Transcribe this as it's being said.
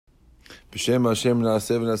B'Shem Hashem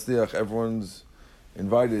Na'aseh V'Nasliach. Everyone's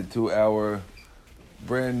invited to our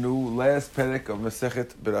brand new last perek of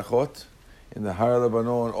Masechet Berachot in the Har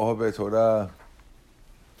Lebanon Ohavei Torah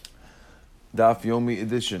Daf Yomi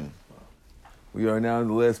edition. We are now in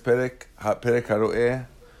the last perek Haroeh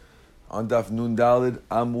on Daf Nun Dalid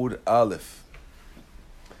Amud Aleph.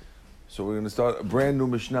 So we're going to start a brand new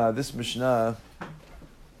Mishnah. This Mishnah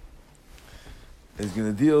is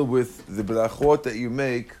going to deal with the berachot that you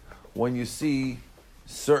make when you see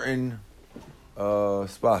certain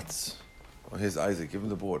spots. Oh, here's Isaac. Give him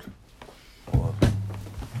the board. Hold on.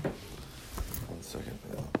 1 second.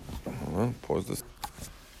 Hold on. Pause this.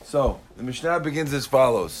 So, the Mishnah begins as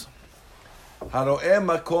follows. Haroeh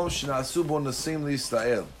makom shena'asu bo nasim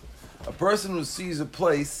liYisrael. A person who sees a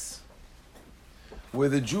place where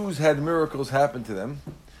the Jews had miracles happen to them,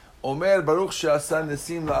 Omer Baruch she'asa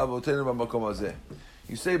nasim la'avotenu b'makom hazeh.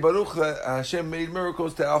 You say, Baruch, Hashem made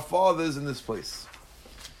miracles to our fathers in this place.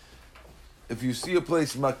 If you see a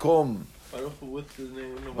place, Makom. Baruch with the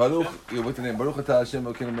name of Baruch, Hashem? yeah, with the name. Baruch atah Hashem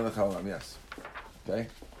Elokeinu melech haolam. Yes. Okay.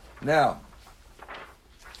 Now,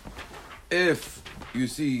 if you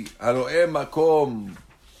see, Haroeh Makom,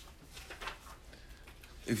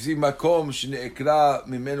 if you see Makom shene'ekra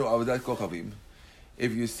mimenu avodat kochavim,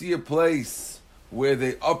 if you see a place where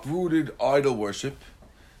they uprooted idol worship,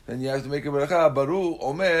 then you have to make a beracha. Baruch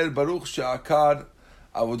Omer Baruch she'akar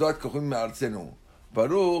avodat kochavim me'artzenu.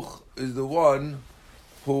 Baruch is the one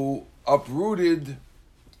who uprooted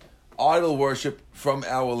idol worship from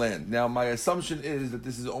our land. Now, my assumption is that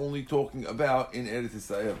this is only talking about in Eretz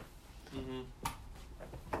Yisrael. In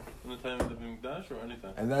the time of the Mikdash or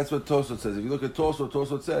anytime? And that's what Tosfot says. If you look at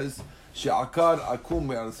Tosfot says, she'akar akum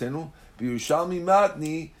me'artzenu, b'Yerushalmi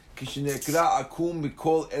matni kishenekra akum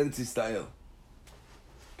mikol Eretz Yisrael.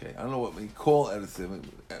 Okay, I don't know what Mikol Eretz Yisrael.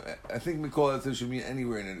 I think Mikol Eretz Yisrael should mean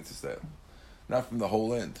anywhere in Eretz Yisrael, not from the whole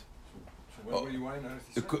land. So wherever you are in Eretz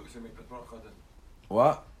Yisrael, you should make that bracha then.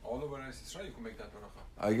 What? All over Eretz Yisrael, you can make that bracha.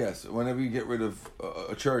 I guess whenever you get rid of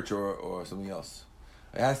a church or something else,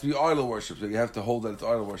 it has to be idol worship. So you have to hold that it's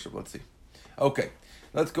idol worship. Let's see. Okay,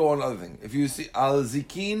 let's go on another thing. If you see al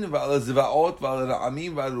zikin v'al zvaot v'al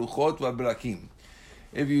ra'amim v'al ruchot v'al berakim,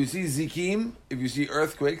 if you see zikim, if you see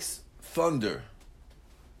earthquakes, thunder.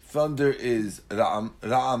 Thunder is ra'am.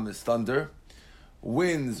 Ra'am is thunder.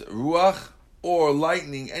 Winds, ruach, or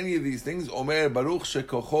lightning, any of these things. Omer Baruch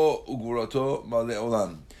shekocho ugvurato malei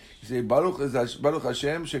olam. You say Baruch is Baruch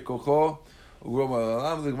Hashem shekocho ugvurato malei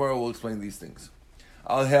olam. The Gemara will explain these things.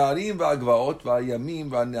 Al ha'arim va'agvaot va'yamim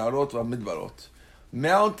va'ne'arot va'midbarot.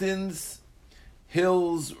 Mountains,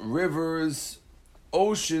 hills, rivers,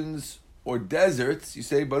 oceans, or deserts. You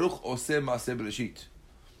say Baruch oseh ma'aseh bereshit.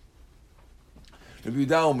 Rabbi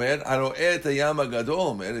Yehuda Omer, Haroeh et hayam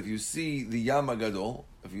hagadol Omer, if you see the Yam hagadol,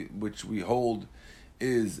 which we hold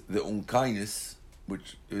is the unkindness,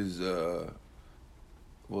 which is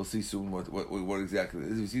we'll see soon what exactly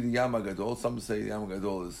it is. If you see the Yam hagadol, some say the Yam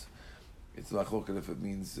hagadol is it's machloket if it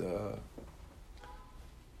means the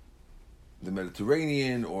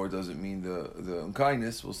Mediterranean or does it mean the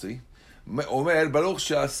unkindness. We'll see. Omer Baruch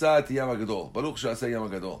she'asa et Yam hagadol. Baruch she'asa Yam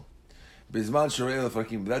hagadol.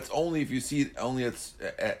 That's only if you see it only at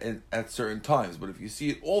certain times. But if you see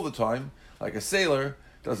it all the time, like a sailor,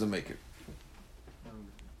 doesn't make it.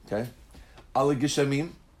 Okay? Al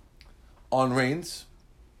gishamim, on rains.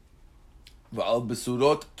 Va'al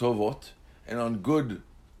besurot tovot, and on good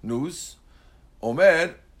news.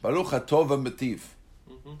 Omer Baruch hatov v'metiv.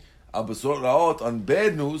 Al besurot raot, on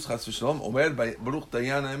bad news. Chas v'shalom. Omer Baruch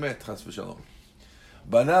dayan ha'emet. Chas v'shalom.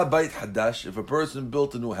 Bana bait hadash. If a person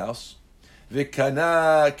built a new house.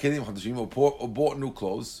 V'kana kelim chadashim, or bought new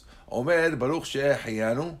clothes. Omer Baruch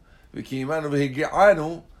she'ehayanu v'kiyimanu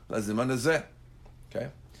v'higi'anu laziman hazeh. Okay.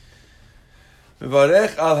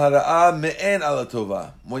 Mevarech al hara'a me'en al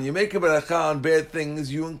tova. When you make a beracha on bad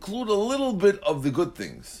things, you include a little bit of the good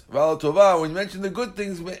things. V'al tova, when you mention the good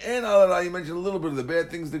things, me'en al hara'a, you mention a little bit of the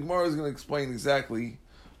bad things. The Gemara is going to explain exactly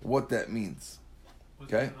what that means.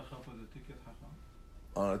 Okay.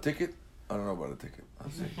 On a ticket? I don't know about a ticket.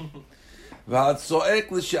 I'll see. A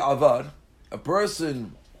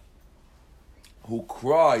person who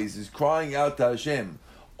cries is crying out to Hashem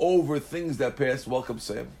over things that passed. Welcome,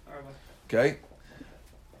 Sam. Okay.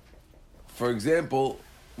 For example,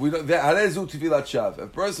 we don't. If a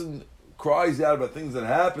person cries out about things that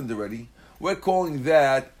happened already, we're calling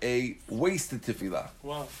that a wasted tefillah.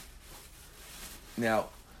 Wow. Now,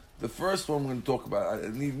 the first one we're going to talk about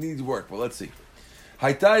it needs work, but let's see.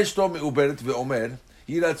 Guy's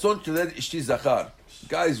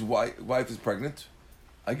wife is pregnant.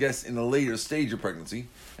 I guess in a later stage of pregnancy,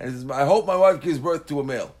 and he says, I hope my wife gives birth to a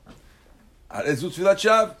male.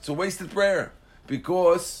 It's a wasted prayer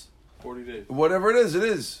because 40 days. whatever it is, it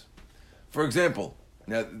is. For example,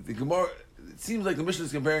 now the Gemara, it seems like the Mishnah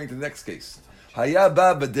is comparing to the next case. Haya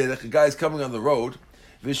ba b'derech, a guy is coming on the road,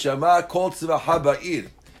 v'shama kol tzvaha ba'ir,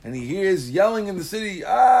 and he hears yelling in the city,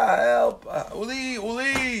 help, uli,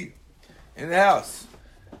 uli, in the house.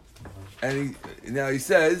 And he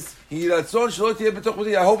says, I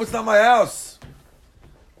hope it's not my house.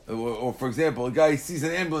 Or for example, a guy sees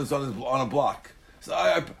an ambulance on a block. So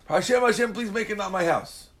Hashem, please make it not my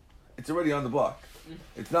house. It's already on the block.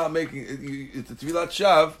 It's not making. It's a tefillat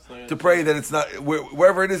shav to pray that it's not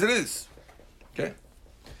wherever it is. Okay.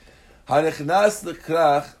 Hanechnas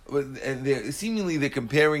lekrach, and seemingly they're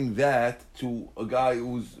comparing that to a guy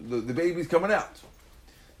who's the baby's coming out.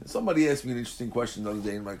 And somebody asked me an interesting question the other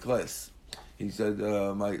day in my class. He said,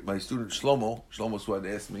 my student Shlomo Swed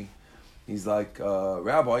asked me, he's like,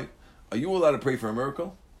 Rabbi, are you allowed to pray for a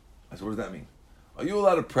miracle? I said, what does that mean? Are you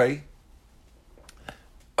allowed to pray,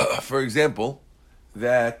 for example,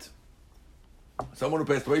 that someone who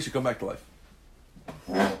passed away should come back to life?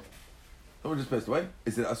 Someone just passed away.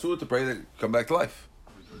 Is it asur to pray that come back to life?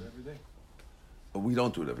 We do it every day. But we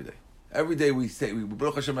don't do it every day. Every day we say,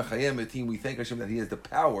 Baruch Hashem Echayem Etim, we thank Hashem that He has the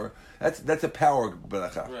power. That's a power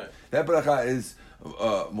bracha. Right. That bracha is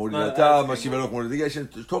Mordinata, Mashiach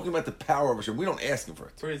Mordinata. Talking about the power of Hashem. We don't ask Him for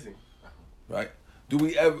it. Praising. Right? Do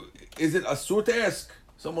we ever? Is it asur to ask?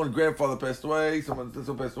 Someone's grandfather passed away. Someone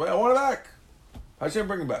passed away. I want it back. Hashem,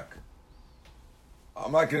 bring him back.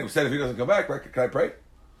 I'm not getting upset if he doesn't come back. Right? Can I pray?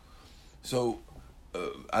 So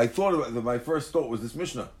I thought about my first thought was this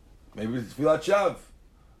Mishnah. Maybe it's Tfilat Shav.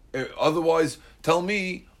 Otherwise, tell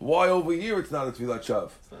me why over here it's not a Tfilat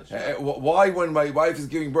Shav. Why, when my wife is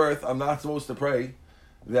giving birth, I'm not supposed to pray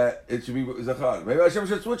that it should be Zachar. Maybe Hashem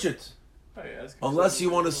should switch it. Unless you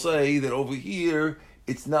want to say that over here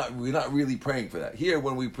it's not. We're not really praying for that. Here,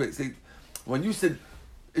 when we pray, say, when you said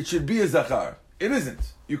it should be a Zachar, it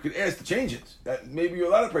isn't. You could ask to change it. That maybe you're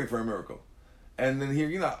allowed to pray for a miracle. And then here,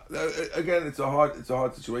 again, it's a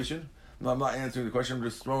hard situation. No, I'm not answering the question. I'm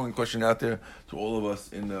just throwing the question out there to all of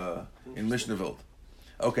us in Mishnahville.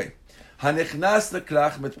 Okay. Hanechnas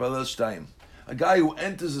lekrach mitpalel shtayim. A guy who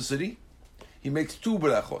enters the city, he makes two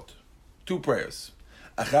berachot, two prayers.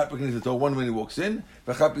 Achat b'knisato, one when he walks in,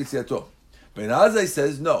 v'achat b'yitziato. Ben Azai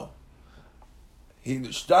says no.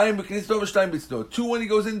 Shtayim b'knisato v'shtayim b'yitziato. Two when he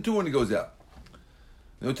goes in, two when he goes out.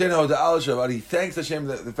 He thanks Hashem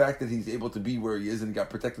the fact that he's able to be where he is and he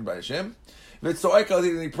got protected by Hashem. And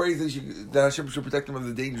he prays that Hashem should protect him of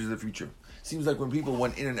the dangers of the future. Seems like when people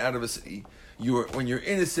went in and out of a city, when you're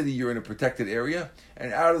in a city, you're in a protected area,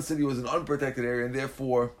 and out of the city was an unprotected area, and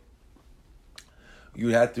therefore you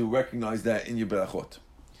had to recognize that in your berachot.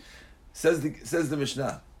 Says the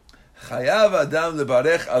Mishnah, Chayav Adam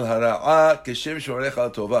lebarech al hara'a keshem shorech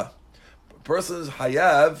al tova. A person's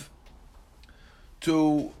hayav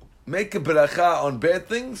to make a beracha on bad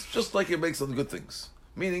things just like it makes on good things.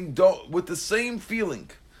 Meaning, with the same feeling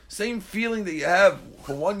that you have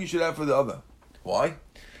for one, you should have for the other. Why?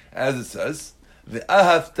 As it says,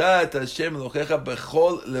 "Ve'ahavta et Hashem Elokecha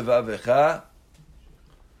bechol levavecha."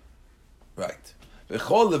 Right.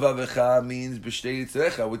 Bechol levavecha means b'shtei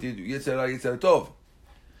yitzarecha, with yitzara tov.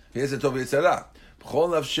 Yitzara tov yitzara. Bechol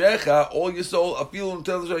nafshecha, all your soul, afilu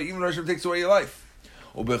until even Hashem takes away your life.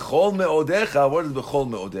 Ubechol me'odecha, what is bechol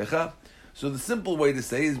me'odecha? So the simple way to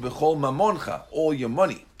say is bechol mamoncha, all your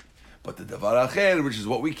money. But the davar acher, which is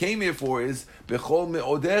what we came here for, is bechol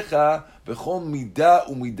me'odecha, bechol midah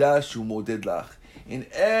umidah shu moded lach. In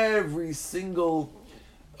every single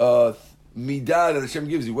midah that Hashem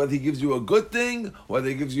gives you, whether He gives you a good thing, whether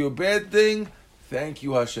He gives you a bad thing, thank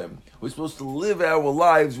you Hashem. We're supposed to live our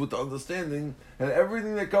lives with the understanding that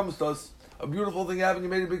everything that comes to us, a beautiful thing happened, you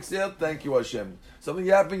made a big sale, thank you Hashem. Something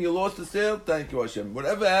happened, you lost a sale, thank you Hashem.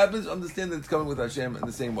 Whatever happens, understand that it's coming with Hashem in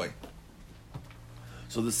the same way.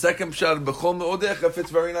 So the second pshat, Bechol Me'odecha, fits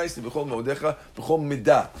very nicely. Bechol Me'odecha, Bechol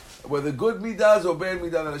Midah. Whether good midas or bad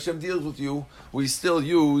midah that Hashem deals with you, we still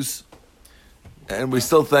use, and we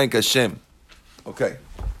still thank Hashem. Okay.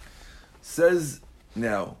 Says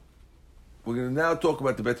now, we're going to now talk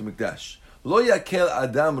about the Beit HaMikdash. Lo yakel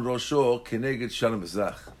adam rosho keneged Shalom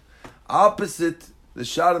Mizrach. Opposite the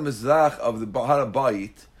Shalom Mizrach of the Har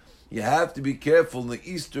HaBayit, you have to be careful on the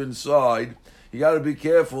eastern side. You got to be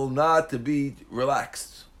careful not to be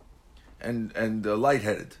relaxed and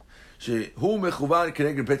lightheaded. Shehu mechuvan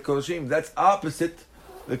keneged Bet Kodashim. That's opposite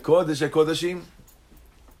the Kodesh HaKodashim.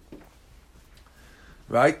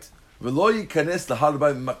 Right? V'lo yikanes lahar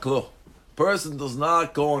HaBayit maklo. Person does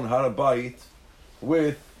not go on Har HaBayit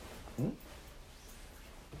with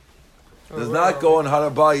does Where not are go we? on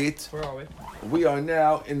Harabayit. Where are we? We are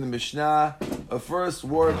now in the Mishnah. The first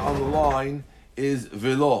word on the line is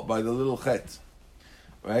velo, by the little chet.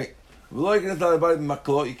 Right? Velo yichnas Harabayit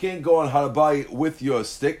maklo. You can't go on Harabayit with your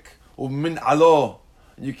stick. Umin alo.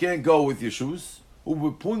 You can't go with your shoes.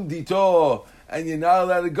 Ubepundito. And you're not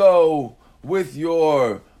allowed to go with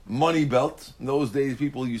your money belt. In those days,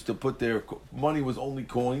 people used to put their money was only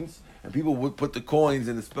coins, and people would put the coins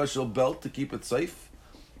in a special belt to keep it safe.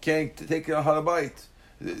 Can't take it on Harabayit.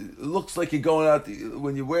 It looks like you're going out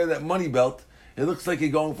when you wear that money belt. It looks like you're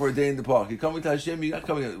going for a day in the park. You're coming to Hashem. You're not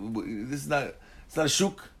coming. This is not. It's not a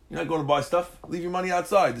shuk. You're not going to buy stuff. Leave your money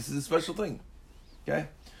outside. This is a special thing. Okay.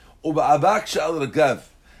 Uba'abak sha'al ragav,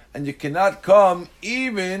 and you cannot come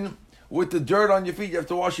even with the dirt on your feet. You have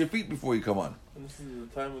to wash your feet before you come on. And this is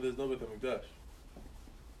the time when there's no Beit HaMikdash.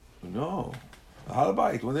 No.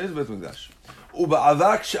 Harabayit, when there is Beit HaMikdash.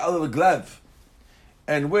 Uba'avak she'al raglav.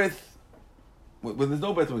 And when there's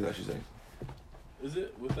no Beit HaMikdash, you're saying? Is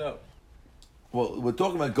it? Without? Well, we're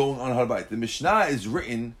talking about going on Harabayit. The Mishnah is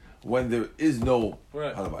written when there is no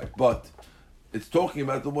Right. Harabayit. But it's talking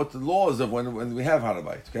about what the laws of when we have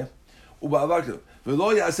Harabayit, okay? Uba'avak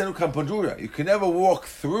v'lo ya'asenu kampanjura. You can never walk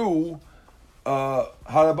through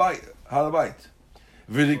Harabayit.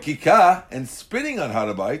 V'rikika, and spinning on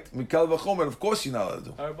Harabayit, mikal v'chomer, of course you're not allowed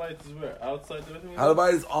to do. Harabayit is where? Outside the Beit HaMikdash?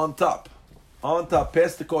 Harabayit is on top,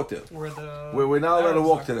 past the kotel. Where We're not allowed to Arabs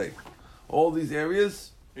walk are. today. All these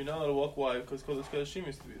areas, You're not allowed to walk. Why? Because Kodesh Kodashim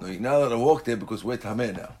used to be no, there. you're not allowed to walk there because we're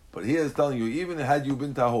tameh now. But here it's telling you, even had you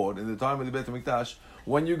been tahor in the time of the Beit HaMikdash,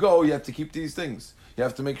 when you go, you have to keep these things. You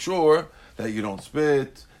have to make sure that you don't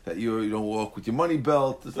spit, that you don't walk with your money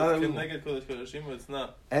belt. It's So not it's connected Kodesh Kodashim, but it's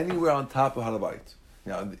not. anywhere on top of Harabayit.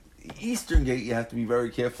 Now, the Eastern Gate, you have to be very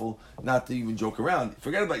careful not to even joke around.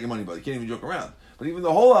 Forget about your money belt. You can't even joke around. But even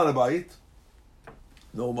the whole Harabayit,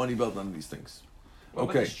 no money belt, none of these things. What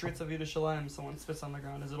about Okay. the streets of Yerushalayim? Someone spits on the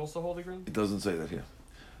ground. Is it also holy ground? It doesn't say that here.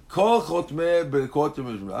 Kol chotmeh berekot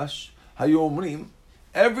HaMikdash hayomrim.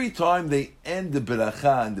 Every time they end the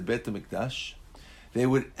beracha in the Beit HaMikdash, they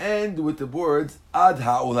would end with the words Ad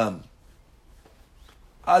Ha'olam.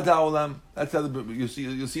 Ad Ha'olam. That's how you'll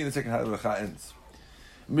see in a second how the beracha ends.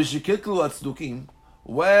 Mishikiklu Atzidukim.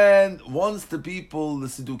 Once the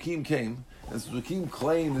Siddukim came, and Siddukim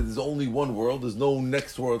claimed that there's only one world, there's no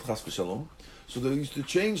next world, Chas v'Shalom. So they used to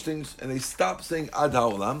change things, and they stopped saying Ad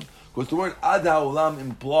Ha'olam, because the word Ad Ha'olam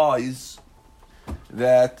implies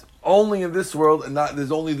that only in this world, and not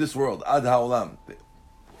there's only this world. Ad Ha'olam.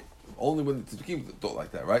 Only when the Tzdukim thought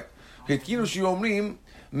like that, right? Hetkinu shiomrim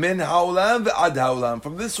min ha'olam ve'ad ha'olam.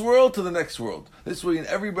 From this world to the next world. This way, in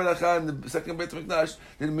every beracha in the second Beit HaMikdash,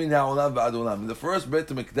 they did min ha'olam ve'ad ha'olam. In the first Beit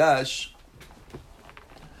HaMikdash,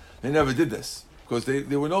 they never did this. Because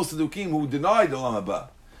there were no Tzdukim who denied Olam Haba.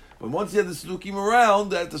 But once you had the Tzdukim around,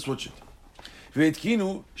 they had to switch it.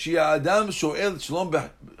 Hetkinu shi'adam sho'el shalom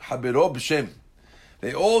habero b'shem.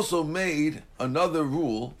 They also made another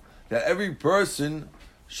rule that every person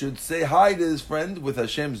should say hi to his friend with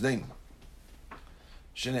Hashem's name.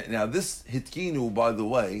 Now this hitkinu, by the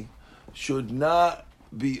way, should not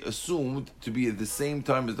be assumed to be at the same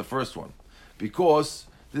time as the first one. Because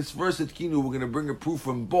this first hitkinu, we're going to bring a proof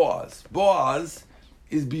from Boaz. Boaz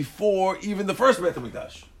is before even the first Beit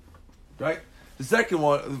HaMikdash. Right? The second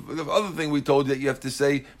one, the other thing we told you that you have to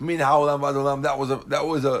say min ha'olam v'ad olam, that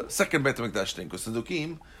was a second Beit HaMikdash thing, because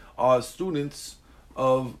Sadukim are students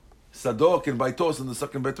of Sadok and Baitos in the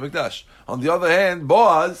second Beit HaMikdash. On the other hand,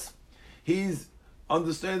 Boaz, he's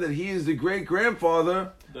understand that he is the great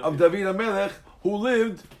grandfather of David HaMelech, who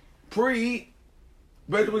lived pre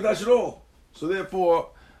Beit HaMikdash at all. So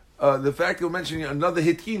therefore, the fact that we're mentioning another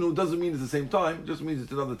hitkinu doesn't mean it's the same time; it just means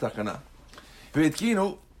it's another takana.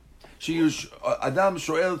 Hitkinu. Adam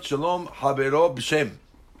shoel shalom habero b'shem,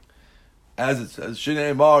 as it says.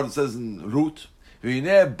 Shinei Mar, it says in Ruth.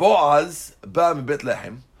 V'hineh Boaz ba mi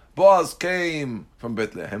Bethlehem. Boaz came from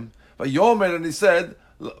Bethlehem. Vayomer, and he said,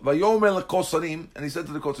 Vayomer lekosanim, and he said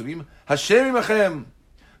to the kosanim, Hashem imachem.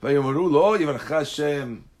 Vayomeru lo yivarcha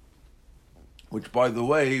Hashem. Which, by the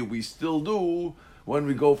way, we still do when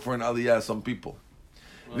we go for an aliyah. Some people.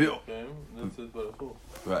 Okay, that's it, Baruch.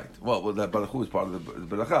 Right. Well, that Baruch Hu is part of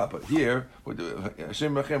the Beracha, but here, with the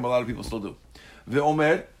Hashem Rechem, a lot of people still do. The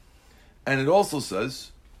Omer, and it also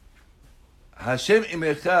says, Hashem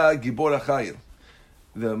imecha gibor achayil.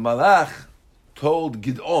 The Malach told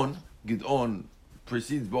Gidon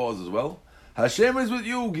precedes Boaz as well, Hashem is with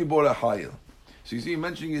you, gibor achayil. So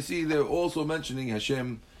you see, they're also mentioning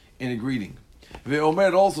Hashem in a greeting. The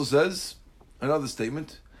Omer also says, another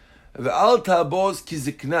statement, Ve'al ta'boz ki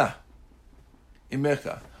zikna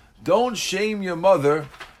imecha. Don't shame your mother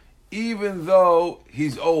even though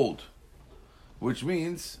he's old, which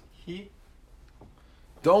means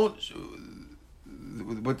don't.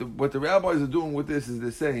 What the rabbis are doing with this is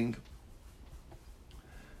they're saying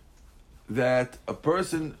that a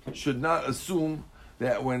person should not assume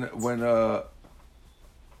that when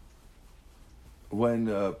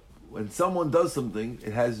someone does something,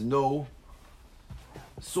 it has no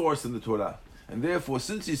source in the Torah, and therefore,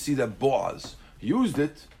 since you see that Boaz used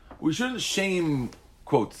it, we shouldn't shame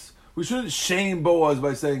quotes. We shouldn't shame Boaz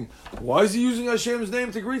by saying, "Why is he using Hashem's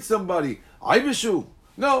name to greet somebody?" Ibishu.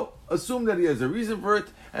 No, assume that he has a reason for it,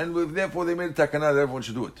 and therefore they made a takana that everyone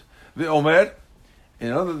should do it. The Omer,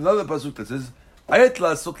 in another pasuk that says, "Ayet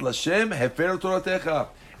la'asot l'Hashem hefer Toratecha."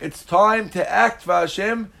 It's time to act for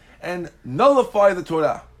Hashem and nullify the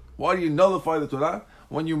Torah. Why do you nullify the Torah?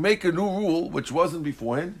 When you make a new rule which wasn't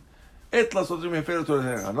beforehand. Et la'asot l'Hashem hefer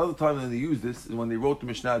Toratecha. Another time that they used this is when they wrote the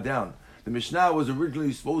Mishnah down. The Mishnah was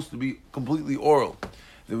originally supposed to be completely oral.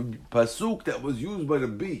 The pasuk that was used by the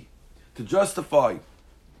B to justify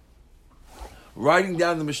writing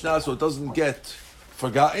down the Mishnah so it doesn't get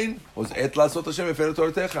forgotten was Et la'asot Hashem hefer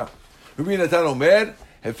Toratecha. Rabbi Natan Omer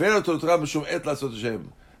hefer Toratecha b'shum et la'asot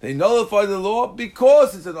Hashem. They nullify the law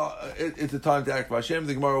because it's a time to act for Hashem.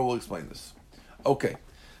 The Gemara will explain this. Okay,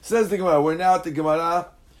 says the Gemara. We're now at the Gemara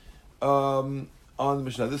on the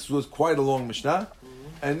Mishnah. This was quite a long Mishnah.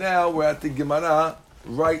 And now we're at the Gemara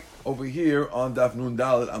right over here on Daf Nun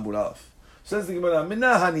Dalet Amud Aleph. Says the Gemara,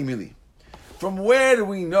 Minna Hani Mili. From where do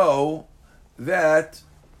we know that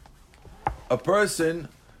a person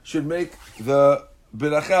should make the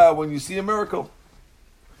beracha when you see a miracle?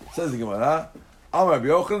 Says the Gemara, Amar Rabbi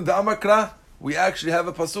Yochanan Amar Kra. We actually have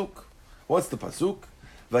a pasuk. What's the pasuk?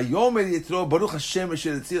 Vayomer Yitro Baruch Hashem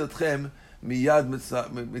Asher Etzil Etchem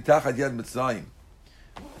mitachad yad Mitzrayim.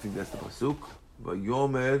 I think that's the pasuk.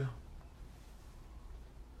 Vayomer.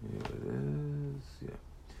 Here it is. Yeah.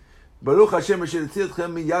 Baruch Hashem Asher Etzil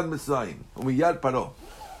Etchem miyad Mitzrayim umiyad Paro.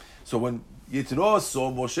 So when Yitro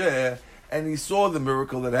saw Moshe and he saw the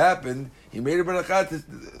miracle that happened, he made a beracha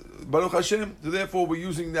Baruch Hashem. So therefore, we're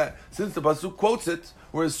using that. Since the pasuk quotes it,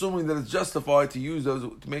 we're assuming that it's justified to use those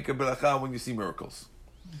to make a beracha when you see miracles.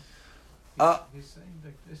 He's saying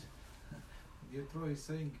like this. Yitro is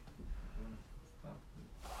saying.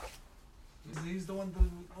 He's the one that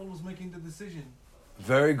always making the decision.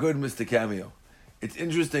 Very good, Mr. Cameo. It's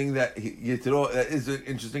interesting that Yitro. That is an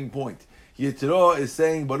interesting point. Yitro is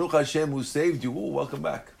saying Baruch Hashem who saved you. Ooh, welcome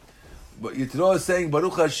back. But Yitro is saying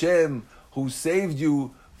Baruch Hashem who saved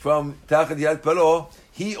you from Tachad Yad Paro.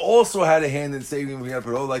 He also had a hand in saving him from Yad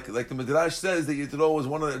Paro. Like the Midrash says that Yitro was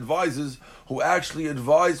one of the advisors who actually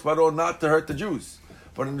advised Paro not to hurt the Jews.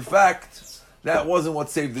 But in fact, that wasn't what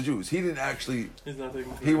saved the Jews. He didn't actually. He's not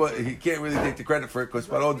taking He can't really take the credit for it because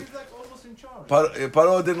Paro. He's like almost in charge.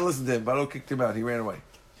 Paro didn't listen to him. Paro kicked him out. He ran away.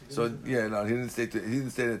 So yeah, no, he didn't stay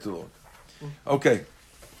there too long. Okay,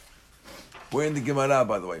 we're in the Gemara,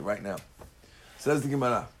 by the way, right now. Says the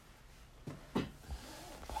Gemara.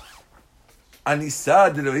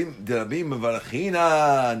 Anisa derabim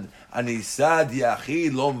mevarchinan, anisa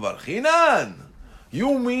diachid lo mevarchinan.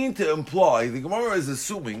 You mean to imply the Gemara is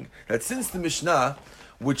assuming that since the Mishnah,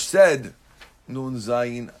 which said Nun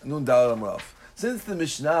Zayin Nun Daled Amud Aleph, since the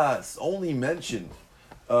Mishnah only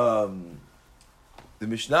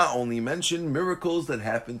mentioned miracles that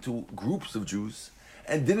happened to groups of Jews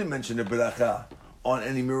and didn't mention a beracha on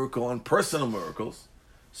any miracle, on personal miracles.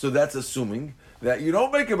 So that's assuming that you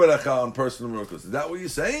don't make a beracha on personal miracles. Is that what you're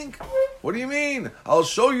saying? What do you mean? I'll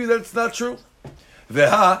show you that's not true.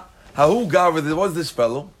 Veha, Hahu Gavar, there was this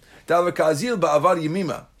fellow, Davakazil ba'avar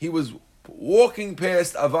yemima. He was walking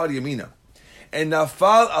past Avar Yamina. And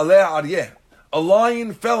Nafal aleh aryeh. A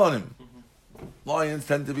lion fell on him. Lions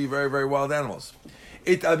tend to be very, very wild animals.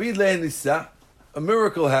 It abid le'nisa. A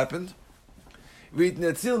miracle happened.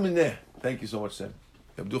 V'itnetzil mineh. Thank you so much, Sam.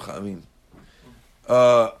 Yabducha amin.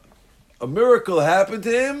 A miracle happened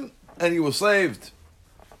to him, and he was saved.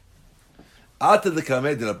 Ata the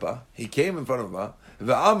kamed Rabba. He came in front of Rabba.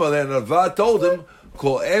 V'amal and Rabba told him,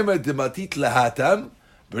 Kol emed dematit lahatam,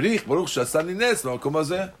 berich baruch shasani nes l'makom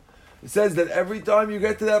hazeh. It says that every time you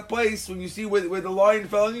get to that place, when you see where the lion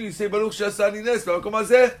fell on you, you say baruch shasani nes l'makom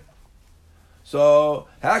hazeh. So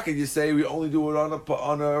how can you say we only do it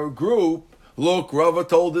on a group? Look, Rava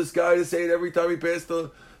told this guy to say it every time he passed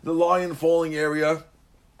the lion falling area.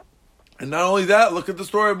 And not only that, look at the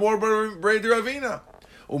story of Mor Brei Ravina.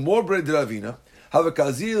 Umor Brei Ravina,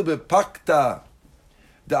 havakazil bepakta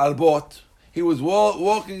the Arbot. He was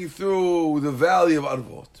walking through the valley of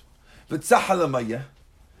Arbot. V'tzahal maya.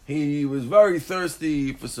 He was very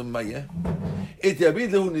thirsty for some maya. It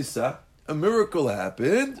yabid lehu nisa. A miracle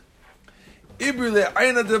happened.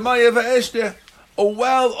 A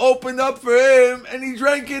well opened up for him and he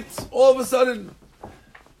drank it all of a sudden.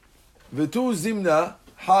 V'tu zimna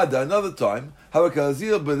hada, another time,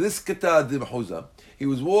 he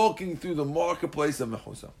was walking through the marketplace of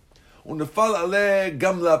Mechusa. Unefal aleh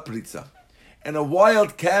gamla pritza. And a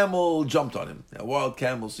wild camel jumped on him. Now, wild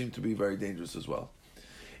camels seem to be very dangerous as well.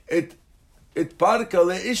 It parka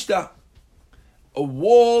leishta. A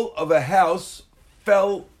wall of a house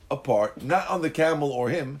fell apart, not on the camel or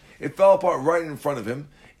him. It fell apart right in front of him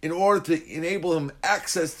in order to enable him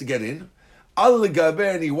access to get in. Al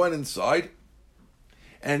legaber, and he went inside.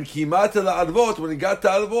 And kimata la'advot, when he got to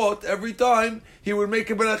advot, every time he would make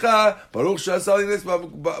a beracha. Baruch she'asali nes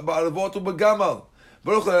ba'advot u'b'gamal.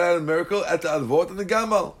 Baruch had a miracle at the advot and the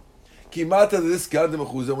gamal. Kimata this guy the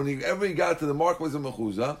mechuza, whenever he got to the marketplace of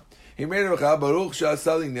mechuza, he made a beracha. Baruch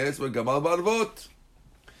she'asali nes ba'gamal ba'advot.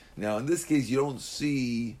 Now, in this case, you don't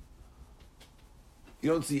see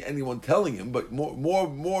anyone telling him, but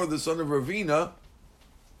more the son of Ravina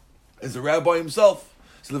is the rabbi himself.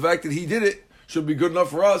 So the fact that he did it should be good enough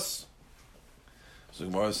for us. So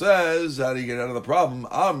Gemara says, how do you get out of the problem?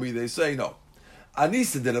 Amri, they say no.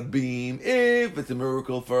 Anisa did a beam. If it's a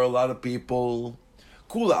miracle for a lot of people,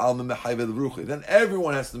 kula alma mechayve l'ruchi, then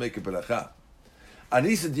everyone has to make a beracha.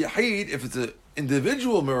 Anisa diyahid, if it's an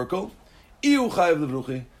individual miracle, iu chayv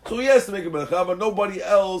l'ruchi, so he has to make a beracha, but nobody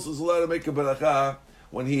else is allowed to make a beracha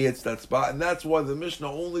when he hits that spot, and that's why the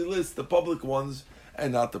Mishnah only lists the public ones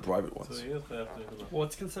and not the private ones. So he is have to.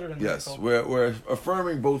 What's considered a Yes, miracle? we're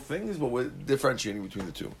affirming both things, but we're differentiating between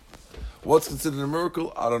the two. What's considered a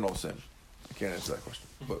miracle? I don't know, Sam. I can't answer that question.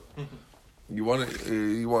 But you want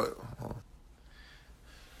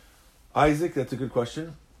Isaac? That's a good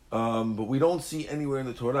question. But we don't see anywhere in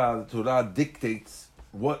the Torah. The Torah dictates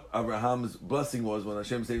what Abraham's blessing was when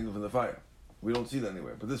Hashem saved him from the fire. We don't see that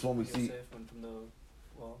anywhere. But this one we see. From the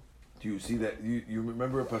wall. Do you see that? You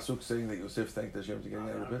remember a pasuk saying that Yosef thanked Hashem to getting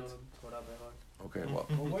out of the pit? Okay, well.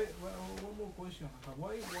 One more question.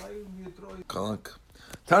 Why you throw it? Kalank.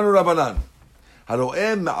 Tanu Rabbanan.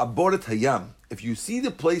 Haro'em ma'aboret hayam. If you see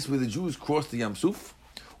the place where the Jews crossed the Yam Suf,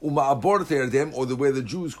 u'ma'aboret Yarden, or where the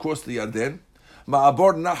Jews crossed the Yarden,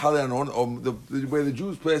 ma'abor Nahal Arnon, or where the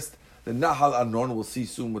Jews passed the Nahal Arnon, we'll see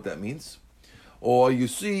soon what that means. Or you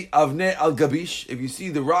see Avne Al Gabish, if you see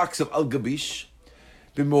the rocks of Al Gabish,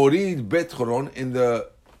 b'morid Bet Choron, in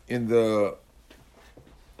the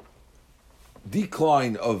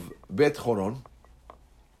decline of Bet Choron.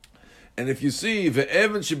 And if you see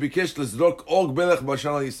ve'evan shebikesh lezdrok Og belech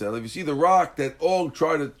b'shan al Yisrael, if you see the rock that Og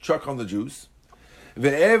tried to chuck on the Jews,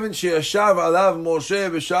 ve'evan she'ashav alav Moshe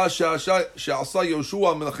v'shah she'asa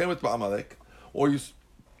Yoshua melachemet ba'amalek, or you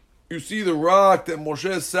see the rock that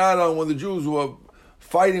Moshe sat on when the Jews were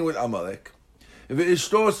fighting with Amalek,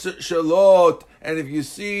 ve'ishto shelot, and if you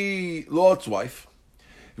see Lot's wife,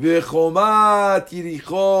 ve'chomat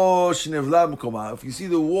Yericho shenevla mekoma, if you see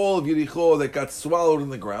the wall of Yericho that got swallowed in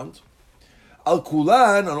the ground, Al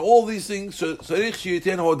Kulan, on all these things, you have to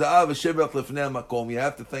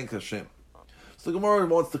thank Hashem. So the Gemara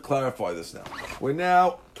wants to clarify this now. We're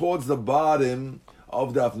now towards the bottom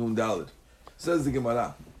of Daf Nun Daled. Says the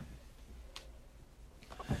Gemara.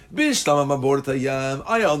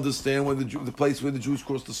 I understand when the place where the Jews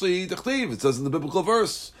crossed the sea. It says in the biblical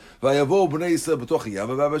verse, the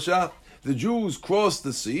Jews crossed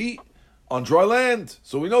the sea on dry land.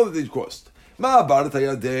 So we know that they crossed. I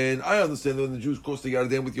understand that when the Jews crossed the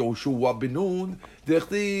Yarden with Yehoshua ben Nun,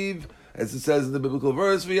 as it says in the biblical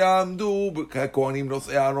verse, Hachen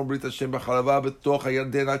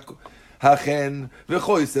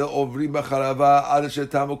v'choisel ovrim b'charava ad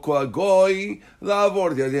shetamu kol hagoy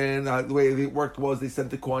la'avor Yarden. The way it worked was they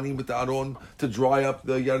sent the Kohanim with the Aron to dry up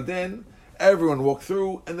the Yarden. Everyone walked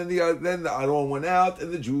through, and then the Aron went out,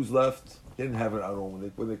 and the Jews left. They didn't have an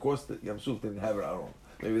Aron when they crossed the Yam Suf. They didn't have an Aron.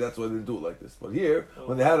 Maybe that's why they didn't do it like this. But here,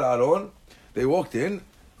 when they had an Aron, they walked in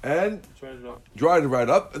and dried it right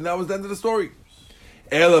up, and that was the end of the story.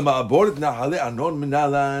 Whoever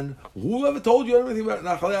told you anything about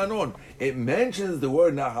Nahale Anon? It mentions the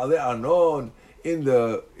word Nahale Anon in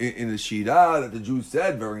the Shira that the Jews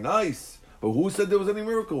said. Very nice. But who said there was any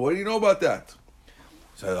miracle? What do you know about that?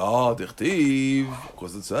 Said, Dichtiv,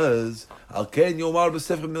 because it says, Al Ken Yomar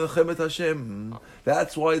b'Sefer Melchemet Hashem.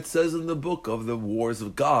 That's why it says in the book of the wars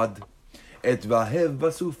of God, Et Vahev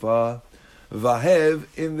Basufa, Vahev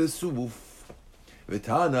in the Suf.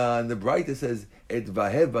 Vitana, and the Braita says, Et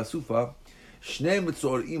Vahev Basufa, Shnei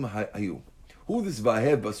Mitzoraim Hayu. Who this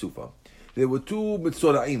Vahev Basufa? There were two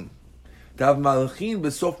Mitzoraim, Tav Malchin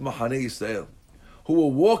Besof Machane Yisrael, who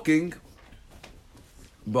were walking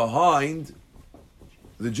behind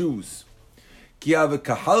the Jews. Ki ave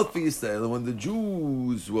kahal fi Yisrael, when the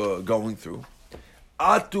Jews were going through,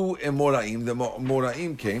 atu emoraim, the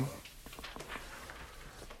Moraim came.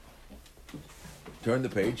 Turn the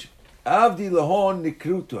page. Avdi lahon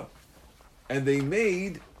nikruta, and they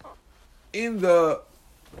made in the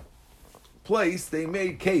place they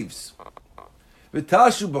made caves.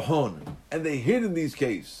 V'tashu bahon, and they hid in these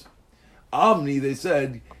caves. Amni, they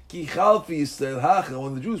said, ki chalfi Yisrael hacha,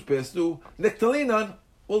 when the Jews passed through, nektalinan,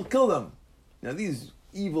 we'll kill them. Now these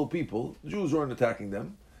evil people, the Jews weren't attacking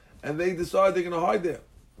them, and they decided they're going to hide there.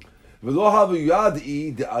 V'lo havu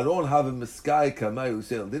yad'i de Aaron havu miskai kamay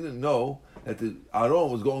Yisrael. Didn't know that the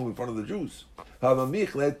Aaron was going in front of the Jews.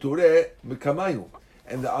 Havamichle tureh mikamayu,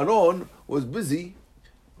 and the Aaron was busy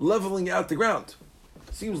leveling out the ground.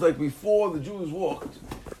 Seems like before the Jews walked,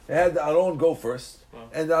 they had the Aaron go first,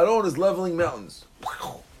 and the Aaron is leveling mountains.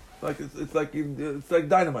 Like it's like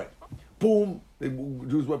dynamite. Boom! The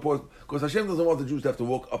Jews went because Hashem doesn't want the Jews to have to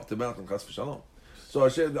walk up the mountain. Chas v'shalom. So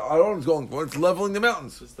Hashem, the Aaron is going for it. It's leveling the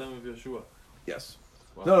mountains. This time of Yeshua. Yes.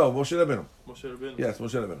 Wow. No, Moshe Rabbeinu. Moshe Rabbeinu. Yes,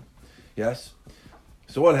 Moshe Rabbeinu. Yes.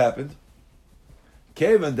 So what happened?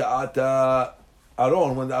 Kevin the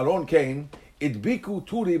Aaron, when the Aaron came, it biku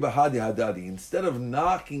turi bahadi hadadi. Instead of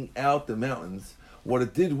knocking out the mountains, what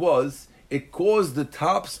it did was it caused the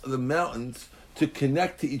tops of the mountains to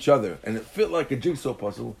connect to each other, and it fit like a jigsaw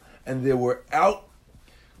puzzle. And there were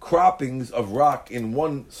outcroppings of rock in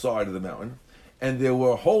one side of the mountain, and there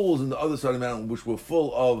were holes in the other side of the mountain which were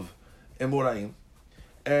full of emoraim.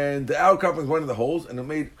 And the outcroppings went in the holes, and it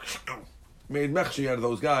made mechshi out of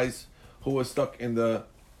those guys who were stuck in the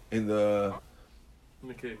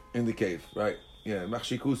cave, right? Yeah,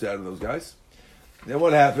 mechshi kusa out of those guys. Then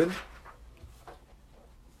what happened?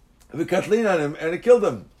 The katlin on him, and it killed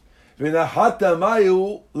him. V'nahata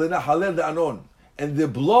mayu l'nahaler da'anon. And the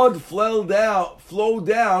blood flowed down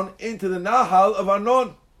into the Nahal of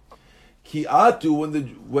Arnon.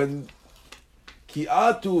 When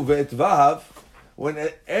Ki'atu ve'et Vahav, when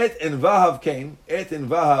Et and Vahav came, Et and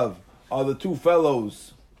Vahav are the two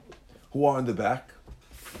fellows who are in the back.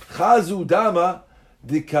 Chazu Dama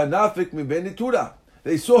dikanafik mi benitura.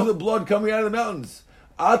 They saw the blood coming out of the mountains.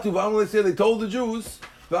 Atu v'amru, they said, they told the Jews.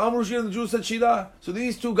 V'amru shir, the Jews said shira. So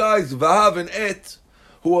these two guys, Vahav and Et,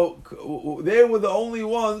 who they were the only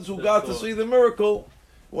ones who got to see the miracle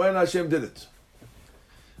when Hashem did it.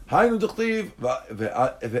 Haynu d'chtiv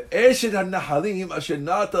ve'eshet ha'nahalim asher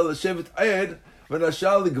nata l'shevet Ed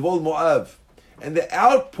v'nashal l'gvol Moav. And the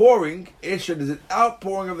outpouring, Eshet is an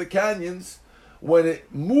outpouring of the canyons when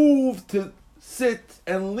it moved to sit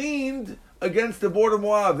and leaned against the border of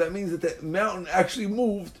Moab. That means that the mountain actually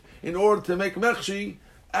moved in order to make mechshi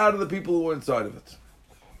out of the people who were inside of it.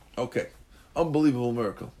 Okay. Unbelievable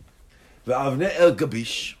miracle. The Avnei El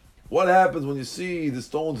Gabish. What happens when you see the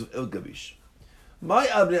stones of El Gabish? My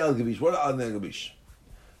Avnei El Gabish. What are Avnei El Gabish?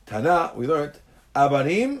 Tana, we learned,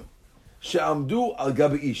 Abanim she'amdu al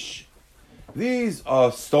Gabish. These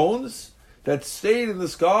are stones that stayed in the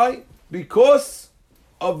sky because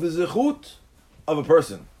of the zechut of a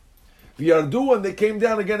person. V'yardu, and they came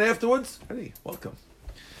down again afterwards. Hey, welcome.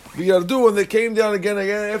 V'yardu, and they came down again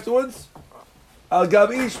afterwards. Al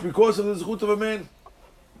Gabish, because of the zechut of a man.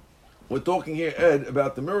 We're talking here, Ed,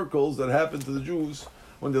 about the miracles that happened to the Jews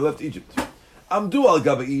when they left Egypt. Amdu al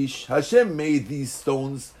Gabish, Hashem made these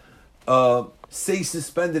stones stay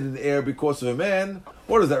suspended in the air because of a man.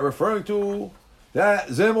 What is that referring to? That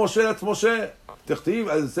Zeh Moshe, that's Moshe. Tichtiv,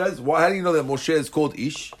 as it says, why? How do you know that Moshe is called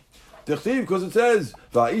Ish? Tichtiv, because it says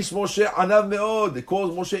Va'ish Moshe Anav Meod. It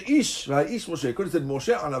calls Moshe Ish. Va'ish Moshe. It could have said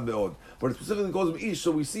Moshe Anav Meod, but it specifically calls him Ish,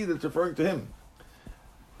 so we see that it's referring to him.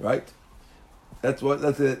 Right? That's why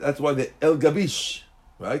the El Gabish,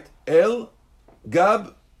 right? El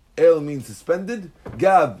Gab, El means suspended,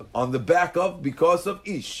 Gab on the back of, because of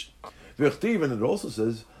Ish. V'chtiv, and it also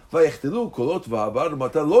says Vayichtilu kolot v'abar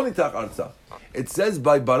mata lo nitach arza. It says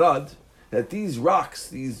by Barad that these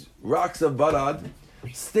rocks of Barad,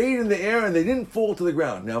 stayed in the air and they didn't fall to the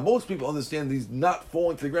ground. Now most people understand these not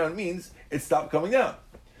falling to the ground means it stopped coming down.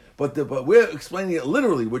 But we're explaining it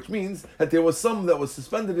literally, which means that there was some that was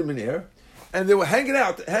suspended in midair, and they were hanging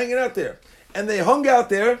out there. And they hung out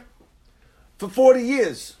there for 40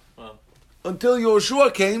 years. Wow. Until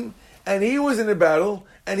Yoshua came, and he was in a battle,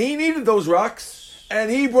 and he needed those rocks,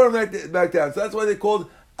 and he brought them back down. So that's why they called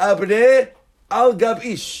Abnei al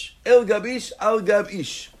Gabish. El Gabish al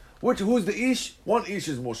Gabish. Who's the Ish? One Ish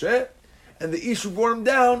is Moshe, and the Ish who brought him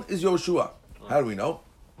down is Yoshua. How do we know?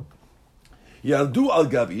 Yardu al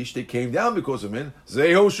Gabish, they came down because of him.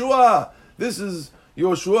 Zeh Yoshua. This is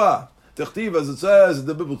Yoshua. Tichtiv, as it says in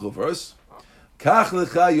the biblical verse, Kach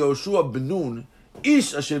lecha Yoshua ben Nun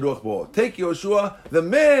Ish asher ruach bo. Take Yoshua, the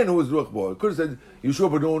man who is ruach bo. It could have said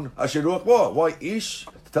Yoshua Badun asher ruach bo. Why Ish?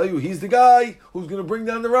 To tell you he's the guy who's going to bring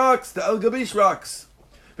down the rocks, the El Gabish rocks.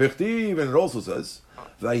 V'chtiv, and it also says,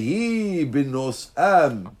 Vahi bin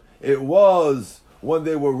Nosam. It was when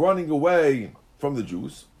they were running away from the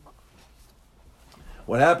Jews.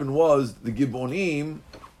 What happened was the Gibonim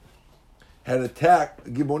had attacked.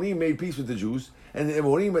 Gibonim made peace with the Jews, and the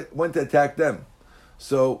Gibonim went to attack them.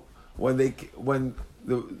 So when the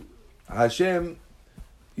Hashem,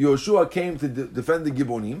 Yoshua came to defend the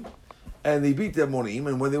Gibonim, and they beat the Gibonim,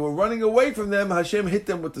 and when they were running away from them, Hashem hit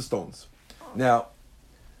them with the stones. Now,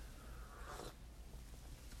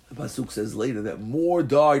 the Pasuk says later that more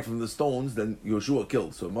died from the stones than Yoshua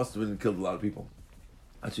killed, so it must have been killed a lot of people.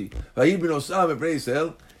 Actually, Vahi bin Osam Bnei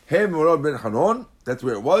Yisrael, Hem Morad ben Hanon, that's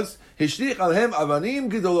where it was. Hishlich alhem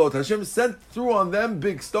avanim gidolot. Hashem sent through on them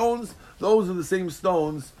big stones. Those are the same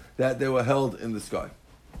stones that they were held in the sky.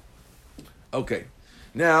 Okay,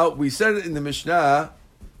 now we said it in the Mishnah,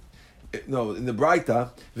 in the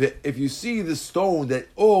Braita, that if you see the stone that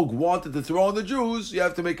Og wanted to throw on the Jews, you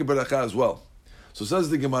have to make a beracha as well. So says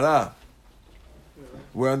the Gemara,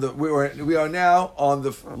 we are now on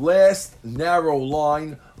the last narrow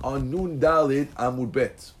line on Nun Dalit Amud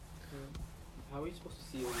Bet. How are you supposed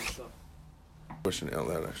to see all this stuff? Question out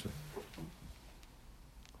loud, actually.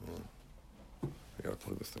 I gotta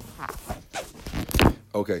plug this thing.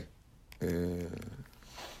 Okay.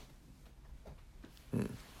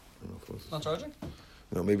 Not charging?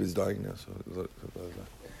 No, maybe it's dying now.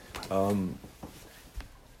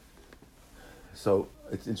 So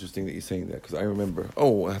it's interesting that you're saying that, because I remember.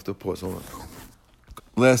 Oh, I have to pause. Hold on.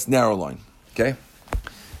 Last narrow line. Okay.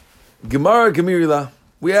 Gemara Gemirila.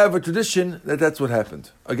 We have a tradition that that's what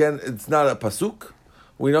happened. Again, it's not a pasuk.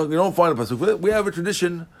 We don't find a pasuk. We have a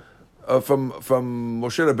tradition from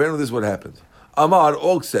Moshe Rabbeinu. This is what happened. Amar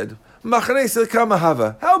Og said, "Machanei Selkama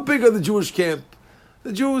Hava." How big are the Jewish camp?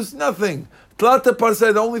 The Jews, nothing. Tlata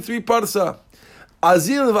parsa, only 3 parsa.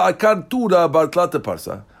 Azil va'akar tura bar tlata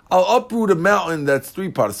parsa. I'll uproot a mountain that's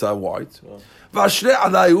 3 parsa wide. Vashre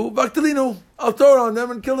alayu vaktelinu. I'll throw it on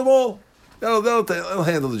them and kill them all. That'll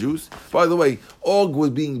handle the Jews. By the way, Og was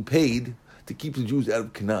being paid to keep the Jews out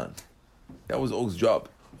of Canaan. That was Og's job.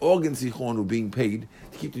 Og and Sichon were being paid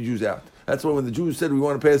to keep the Jews out. That's why when the Jews said we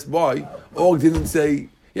want to pass by, Og didn't say,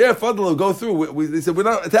 "Yeah, Fadl, go through." They said, "We're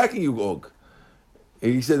not attacking you, Og."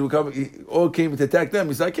 And he said, Og came to attack them.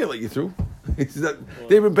 He said, "I can't let you through." He said,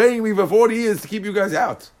 "They've been paying me for 40 years to keep you guys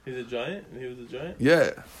out." He's a giant? He was a giant?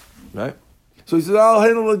 Yeah. Right? So he said, "I'll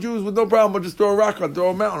handle the Jews with no problem. I'll just throw a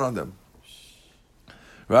mountain on them."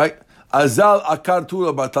 Right? Azal akar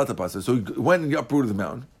tura batata pasa. So he went and uprooted the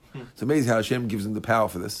mountain. It's amazing how Hashem gives him the power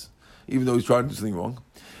for this, even though he's trying to do something wrong.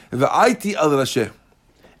 And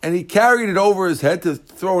he carried it over his head to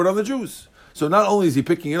throw it on the Jews. So not only is he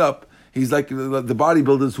picking it up, he's like the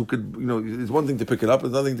bodybuilders who could, it's one thing to pick it up, it's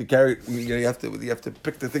another thing to carry it. You have to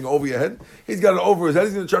pick the thing over your head. He's got it over his head.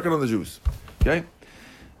 He's going to chuck it on the Jews. Okay.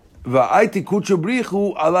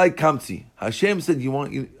 Hashem said,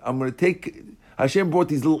 I'm going to take. Hashem brought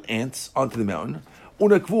these little ants onto the mountain,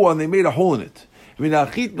 and they made a hole in it.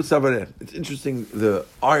 It's interesting, the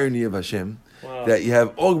irony of Hashem, that you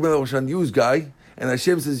have Og ben Roshan Yuz guy, and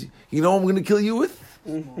Hashem says, "You know what I'm going to kill you with?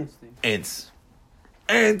 Ants.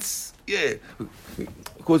 Ants, yeah."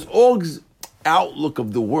 Because Og's outlook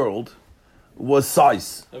of the world was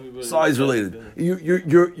size related.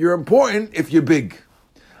 You're important if you're big.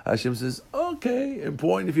 Hashem says, "Okay,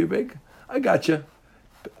 important if you're big. I got you.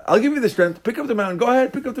 I'll give you the strength. Pick up the mountain. Go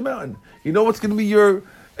ahead, pick up the mountain. You know what's going to be your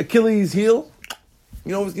Achilles heel?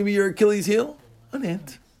 You know what's going to be your Achilles heel? An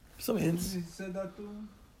ant. Some ants." He said that to him?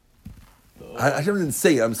 Hashem didn't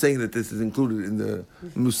say it. I'm saying that this is included in the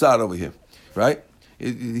Musar over here. Right?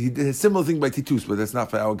 He did a similar thing by Titus, but that's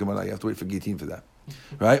not for our Gemara. You have to wait for Gittin for that.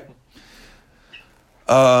 Right?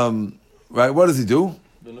 Right? What does he do?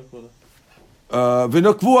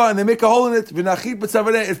 V'nokvua, and they make a hole in it. V'nachit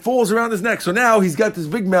b'tzavareh, it falls around his neck. So now he's got this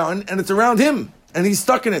big mountain, and it's around him, and he's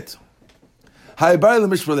stuck in it.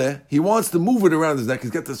 He wants to move it around his neck. He's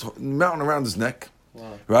got this mountain around his neck.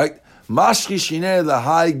 Wow. Right? Mashchi shineh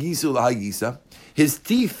l'hai gisu l'hai gisa. His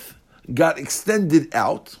teeth got extended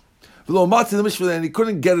out. And he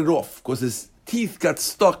couldn't get it off because his teeth got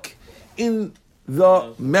stuck in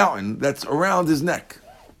the mountain that's around his neck.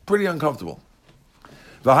 Pretty uncomfortable.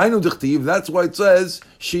 That's why it says,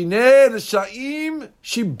 Shineh Risha'im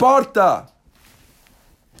Shibarta.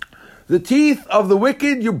 The teeth of the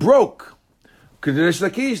wicked you broke. Like Rish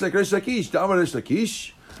Lakish, the Amar Rish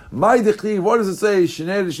Lakish. My decree, what does it say?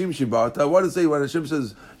 Shnei Rishim Shibarta. What does it say when Hashem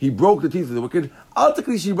says he broke the teeth of the wicked? Al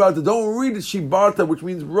Tikri Shibarta. Don't read it Shibarta, which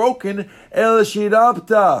means broken. El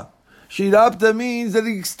Shirabta. Shirabta means that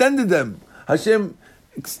he extended them. Hashem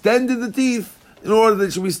extended the teeth in order that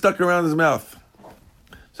it should be stuck around his mouth.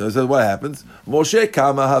 So it says, what happens? Moshe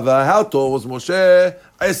Kama Hava. How tall was Moshe?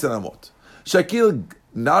 10 amot. Shakil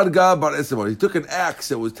Narga bar 10 amot. He took an axe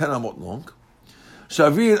that was 10 amot long.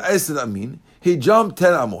 Shavir 10 amin. He jumped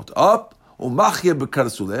 10 amot up. Umachye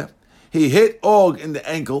b'karsuleh. He hit Og in the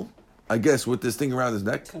ankle, I guess, with this thing around his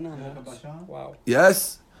neck. Wow.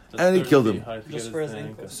 Yes. And he killed him. Just for his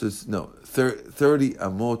ankle. So it's, no, 30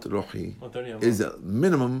 amot rohi is a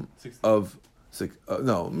minimum 60. of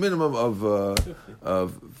minimum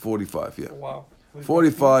of 45. Yeah, Wow.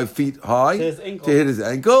 45 feet high To his ankle. to hit his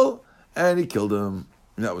ankle, and he killed him.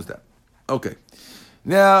 And that was that. Okay,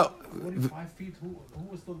 now 45 feet. Who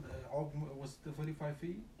was the was the 45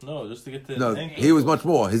 feet? No, just to get to no, his ankle. he was much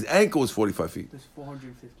more. His ankle was 45 feet. There's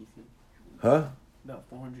 450 feet. Huh? About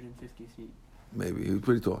 450 feet. Maybe he was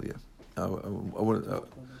pretty tall. Yeah, I wouldn't.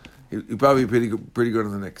 He probably pretty good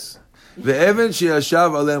on the Knicks. The Evan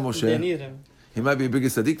she'ashav aleh They Moshe. need him. He might be a bigger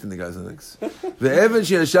tzaddik than the guys on the Knicks. The Evan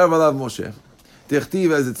she'ashav alav Moshe.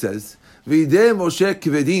 Tichtiv, as it says, v'idei Moshe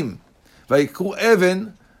kvedim, v'yikru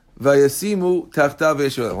Evan v'yasimu tachtav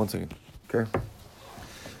v'yeshu. 1 second. Okay.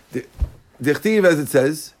 Tichtiv, as it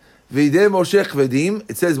says, v'idei Moshe kvedim.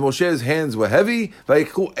 It says Moshe's hands were heavy.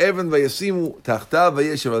 V'yikru Evan v'yasimu tachtav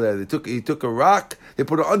v'yeshu. He took a rock. They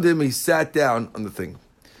put it under him. He sat down on the thing.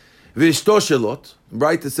 V'ishto shelot.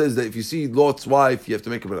 Right, it says that if you see Lot's wife, you have to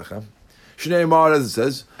make a bracha. Shnei Mar, as it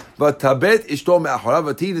says, v'tabet ishto me'achorav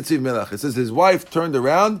v'ti netziv melech. It says his wife turned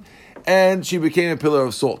around and she became a pillar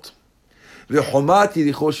of salt. V'chomat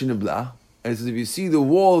Yericho shenibla. And it says if you see the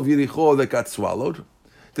wall of Yericho that got swallowed,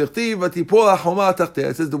 tichtiv v'tipol ha'chomat tachteh.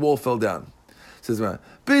 It says the wall fell down. It says,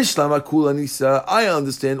 Bishlama kula nisa. I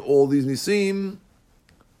understand all these nisim.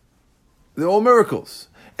 They're all miracles.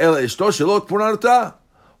 Ela ishto shelot punarta.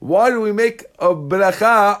 Why do we make a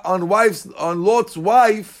bracha on Lot's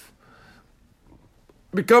wife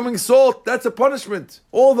becoming salt? That's a punishment.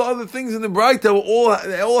 All the other things in the Braita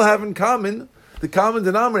they all have in common. The common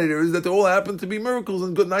denominator is that they all happen to be miracles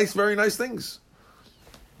and good, nice, very nice things.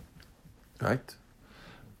 Right?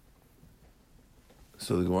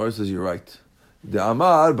 So the Gemara says you're right. The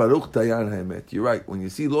Amar Baruch Dayan Haemet. You're right. When you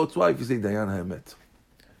see Lot's wife, you say Dayan Haemet.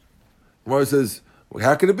 Gemara says, well,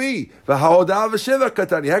 how can it be? How can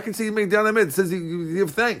you say you make Dayan Haemet? It says you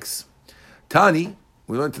give thanks. Tani,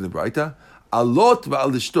 we went to the Braita. Alot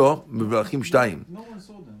va'al ishto mevarachim shtayim. No one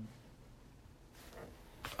saw them.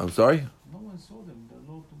 I'm sorry? No one saw them.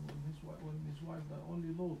 The Lot and his wife, only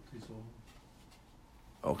Lot he saw.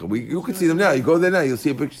 Okay, you can see them now. You go there now. You'll see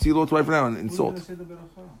a picture. See Lot's wife now in Who's salt. gonna say the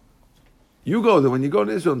beracha? You go there when you go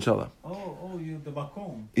to Israel, inshallah. You the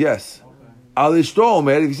makom. Yes. Okay. Al ishto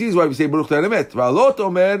omer. If you see his wife, you say Baruch Ta'emet. Va'alot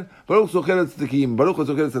omer Baruch Zocheret Tzadikim. Baruch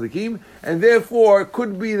Zocheret Tzadikim. And therefore, it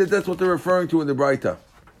could be that that's what they're referring to in the Braita.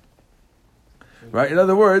 Right? In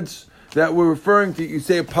other words, that we're referring to, you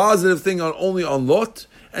say a positive thing only on Lot,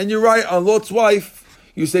 and you're right, on Lot's wife,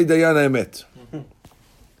 you say Dayana Emet.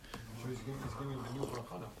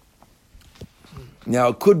 Now,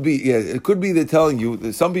 it could be they're telling you,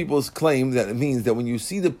 that some people claim that it means that when you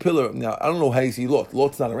see the pillar, now, I don't know how you see Lot.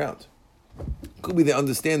 Lot's not around. It could be the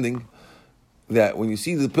understanding that when you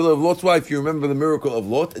see the pillar of Lot's wife, you remember the miracle of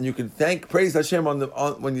Lot, and you can praise Hashem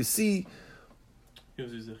when you see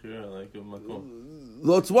Gives you zechira, like a makom.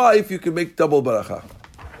 Lot's wife, you can make double baracha.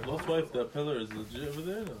 Lot's wife, that pillar is legit over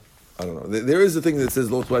there? No? I don't know. There is a thing that says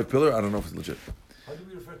Lot's wife pillar. I don't know if it's legit. How do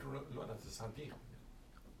we refer to Lot as a Sadiq?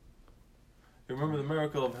 You remember the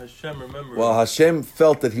miracle of Hashem, remember? Well, Hashem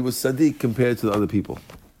felt that he was Sadiq compared to the other people.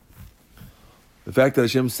 The fact that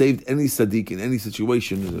Hashem saved any Sadiq in any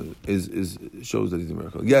situation is shows that he's a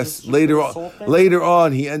miracle. Yes, later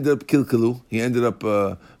on, he ended up kilkalu. He ended up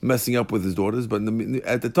messing up with his daughters. But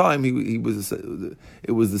at the time, he was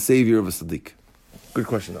it was the savior of a Sadiq. Good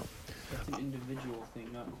question, though. That's an individual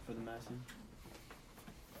thing, not for the masses.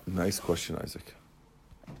 Nice question, Isaac.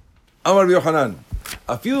 Amar Yochanan,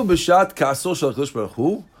 afilu b'shat ka'aso shel HaKadosh Baruch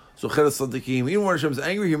Hu, zocher tzadikim. Even when Hashem is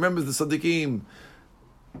angry, he remembers the tzadikim.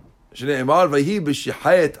 Shneimar v'hi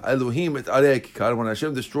b'shihayet Elohim et arei kikar. When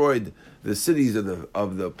Hashem destroyed the cities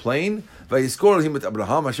of the plain, v'yiskor Elohim et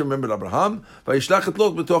Abraham. Hashem remembered Abraham. V'yishlach et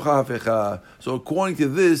Lot b'toch ha'afecha. So according to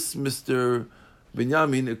this, Mr.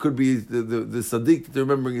 Binyamin, it could be the tzaddik that they're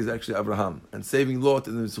remembering is actually Abraham and saving Lot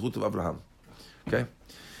in the zechut of Abraham. Okay,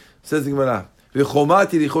 says the Gemara.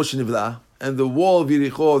 V'chomat Yericho shenivla, and the wall of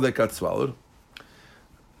Yericho that got swallowed.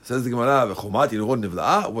 Says the Gemara,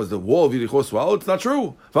 was the wall of Yericho swallowed? It's not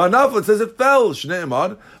true. It says it fell.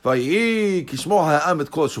 Shneimar, Vayi kishmo ha'am et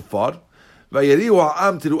kol shofar, Vayerihu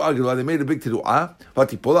ha'am tiru'ah, they made a big tiru'ah,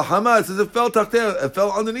 Vatipola hama, it says it fell tachter, it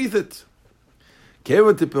fell underneath it.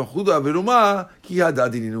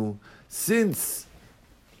 Since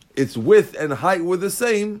its width and height were the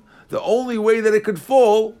same, the only way that it could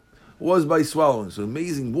fall was by swallowing. So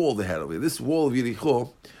amazing wall they had over here. This wall of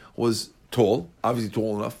Yericho was tall, obviously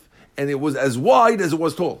tall enough, and it was as wide as it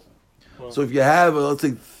was tall. Wow. So if you have, let's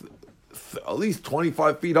say, at least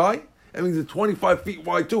 25 feet high, that means it's 25 feet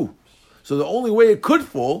wide too. So the only way it could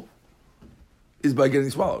fall is by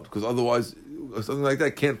getting swallowed, because otherwise something like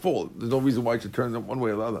that can't fall. There's no reason why it should turn one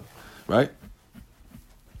way or the other, right?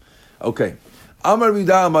 Okay. Amar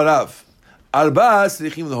Vida Amarav. Arba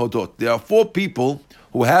Srichim Lehodot. There are 4 people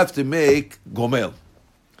who have to make gomel.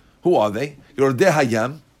 Who are they? Yordei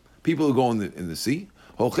Hayam, people who go in the sea.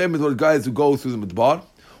 Holchem is guys who go through the midbar.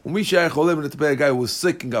 Umishayach Holem, a guy who was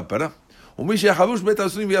sick and got better. Umishayach Havush Bet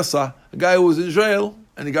Asurim Yasa, a guy who was in jail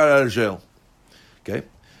and he got out of jail. Okay.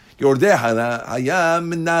 Yordei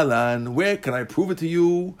Hayam Minalan. Where can I prove it to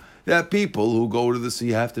you that people who go to the sea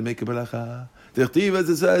have to make a beracha? Dichtiv, as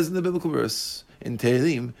it says in the biblical verse in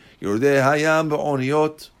Tehillim, Yordei Hayam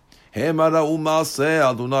Ba'oniyot, Hemara U'Maaseh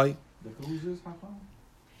Adonai. The cruises,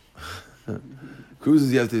 Hacham?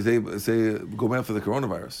 Cruises, you have to say gomel for the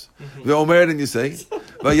coronavirus. Ve'omer, and you say,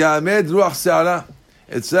 Vayamed Ruach Se'ara.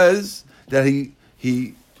 It says that he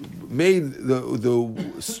made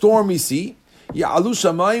the stormy sea. Ya'alu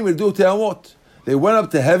Shamayim Irdu Te'amot. They went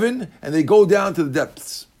up to heaven and they go down to the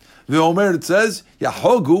depths. Ve'omer, it says,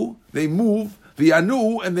 Yahogu, they move.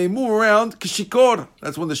 V'yanu, and they move around. Kishikor.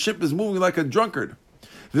 That's when the ship is moving like a drunkard.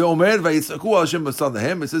 Ve'omer v'yitzaku Hashem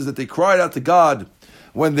b'sadahem. It says that they cried out to God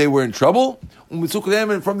when they were in trouble. And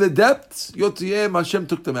from the depths, Yotziem, Hashem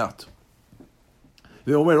took them out.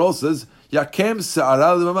 Ve'omer also says, Yakem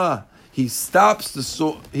se'ara l'mama. He stops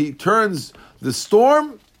he turns the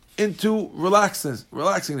storm into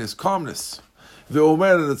relaxingness, calmness.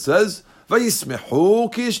 Ve'omer, and it says, Vayismehu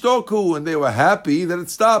kishtoku, and they were happy that it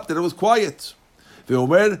stopped, that it was quiet.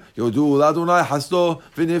 Ve'omer yodu l'Adonai hasto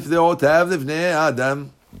v'nifdeotav livnei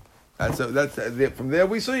adam. That's from there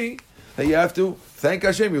we see that you have to thank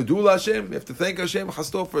Hashem. Yodu l'Hashem. You have to thank Hashem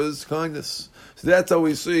hasto for His kindness. So that's how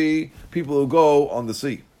we see people who go on the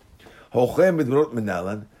sea. Hochem midrot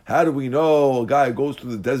menalan. How do we know a guy who goes through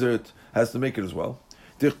the desert has to make it as well?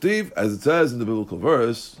 Tichtiv, as it says in the biblical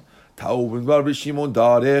verse, Tau ben bar b'shimon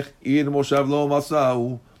darech ir moshav lo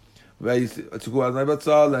masau v'yitzuku Adonai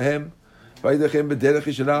batzal lahem v'yidechem b'derech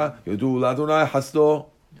yishara yodu l'Adonai hasto.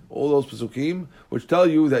 All those pasukim which tell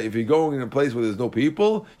you that if you're going in a place where there's no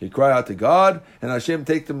people, you cry out to God and Hashem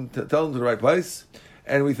tell them to the right place,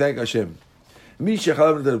 and we thank Hashem. How do we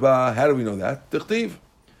know that? Tichtiv.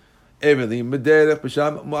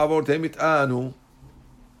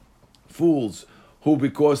 Fools who,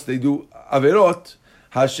 because they do averot,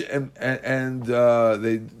 and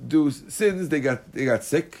they do sins, they got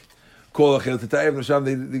sick. At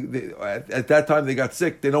that time they got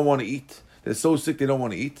sick. They don't want to eat. They're so sick they don't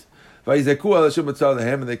want to eat. And they call out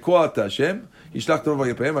to Hashem.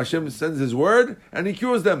 Hashem sends His word and He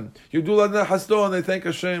cures them. You do and they thank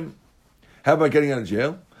Hashem. How about getting out of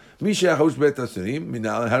jail? How do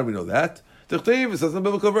we know that? It says in the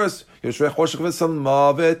biblical verse,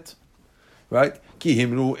 right? It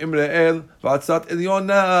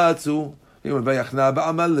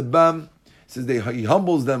says He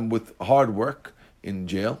humbles them with hard work in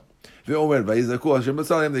jail. They call out Hashem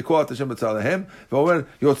Hashem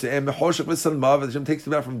takes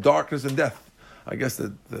them out from darkness and death. I guess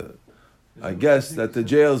that the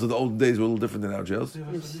jails of the old days were a little different than our jails.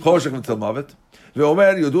 It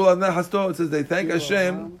says they thank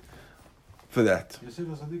Hashem for that.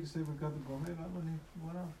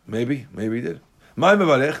 Maybe he did.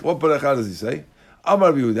 What baracha does he say?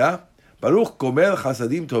 Amar Yehuda, Baruch Gomel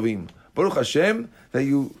Chasadim Tovim. Baruch Hashem that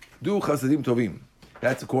you do Chasadim Tovim.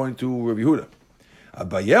 That's according to Rabbi Yehuda.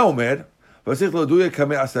 Abaye Omer,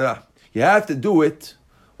 you have to do it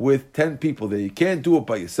with 10 people there. You can't do it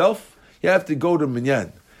by yourself. You have to go to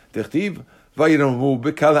Minyan. Tichtiv, Vayiramu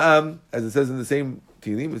b'Kal, as it says in the same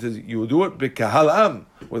Tehillim, it says you will do it b'Kal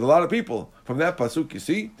with a lot of people. From that pasuk, you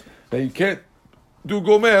see that you can't do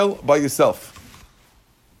Gomel by yourself.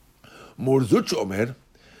 Morzuch Omer,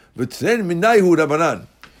 v'tnen minayhu Rabbanan.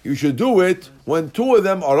 You should do it when 2 of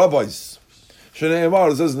them are rabbis.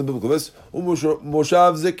 Shneimar says in the biblical verse,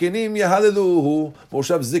 Moshav Zikinim Yahaleluhu.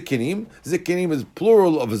 Moshav Zikinim. Zikinim is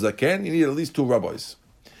plural of a zaken. You need at least 2 rabbis.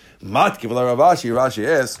 Matkiv Ravashi. Rashi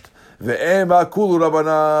asked, Ve'ema kulu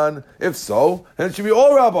rabbanan. If so, then it should be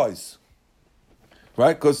all rabbis.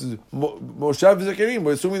 Right? Because Moshav Zikanim,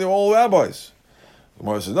 we're assuming they're all rabbis.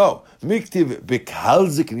 Gemara says, no. Miktiv Bekal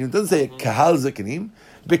Zikanim. It doesn't say Kahal Zikanim.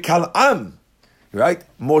 Bekal Am. Right?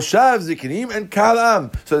 Moshav Zikanim and Kal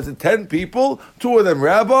Am. So it's 10 people, 2 of them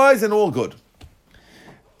rabbis, and all good.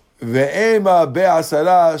 Ve'ema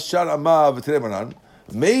be'asara sharama v'trebanan.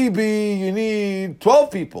 Maybe you need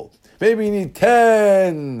 12 people. Maybe you need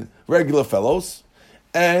 10 regular fellows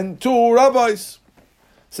and 2 rabbis.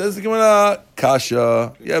 Says the Gemara,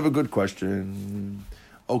 Kasha, you have a good question.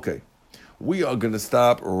 Okay, we are going to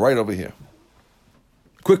stop right over here.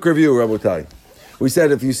 Quick review, Rabotai. We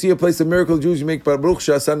said if you see a place of miracle Jews, you make Baruch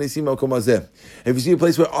She'asa Nisim al Kol Hazeh. If you see a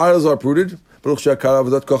place where idols are uprooted, Baruch She'akara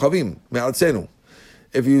Avodat Kochavim Me'artzenu.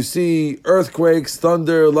 If you see earthquakes,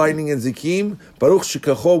 thunder, lightning, and zikim, Baruch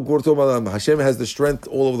Shekachol Gvorto Malam. Hashem has the strength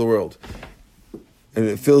all over the world, and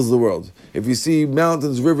it fills the world. If you see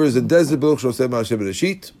mountains, rivers, and desert, Baruch Shosem Hashem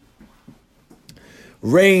Bereshit.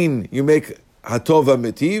 Rain, you make Hatov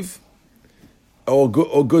HaMetiv, or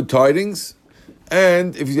good tidings.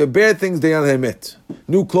 And if you have bad things, Dayan Hamet.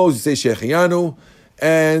 New clothes, you say Shechiyanu,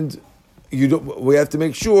 and we have to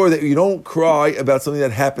make sure that you don't cry about something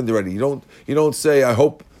that happened already. You don't say, I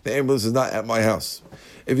hope the ambulance is not at my house.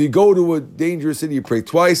 If you go to a dangerous city, you pray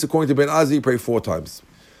twice. According to Ben Azzi, you pray 4 times.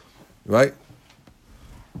 Right?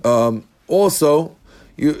 Also,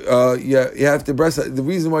 you have to bless. The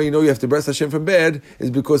reason why you know you have to bless Hashem from bad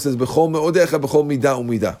is because it says B'chol me'odecha, B'chol midah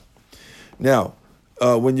u'midah. Now,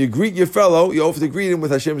 when you greet your fellow, you have to greet him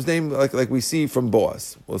with Hashem's name, like we see from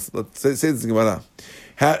Boaz. Let's say this Gemara.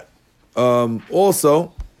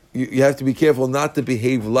 Also, you have to be careful not to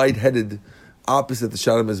behave lightheaded opposite the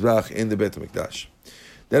Shalom Mizrach in the Beit HaMikdash.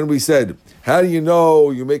 Then we said, how do you know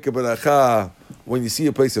you make a beracha when you see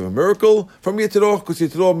a place of a miracle? From Yitro, because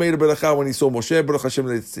Yitro made a beracha when he saw Moshe, Baruch Hashem,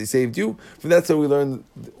 that he saved you. From that's how we learn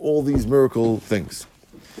all these miracle things.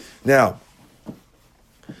 Now,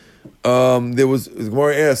 the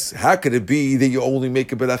Gemara asks, how could it be that you only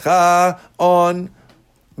make a beracha on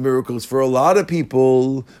miracles for a lot of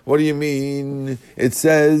people? What do you mean? It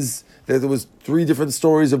says that there was 3 different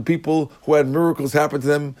stories of people who had miracles happen to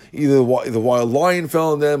them. Either the wild lion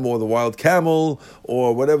fell on them, or the wild camel,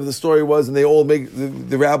 or whatever the story was, and they all make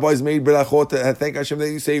the rabbis made berachot to thank Hashem that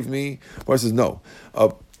you saved me. Or says no.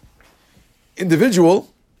 Individual.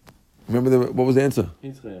 Remember what was the answer?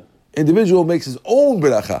 Israel. Individual makes his own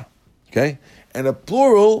beracha. Okay, and a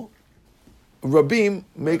plural, Rabim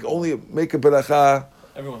make a beracha.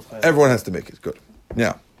 Everyone has to make it. Good.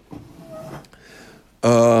 Now,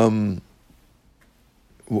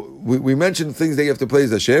 we mentioned things that you have to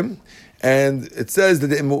praise Hashem, and it says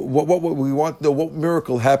that what we want to know what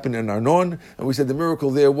miracle happened in Arnon, and we said the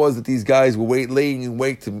miracle there was that these guys were laying in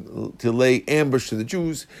wait to lay ambush to the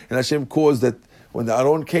Jews, and Hashem caused that when the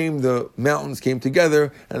Aron came, the mountains came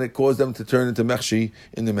together, and it caused them to turn into Mechshi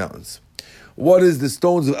in the mountains. What is the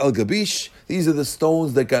stones of El Gabish? These are the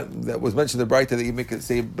stones that was mentioned in the Braita that you make it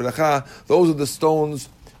say Beracha. Those are the stones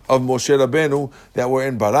of Moshe Rabbeinu that were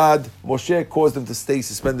in Barad. Moshe caused them to stay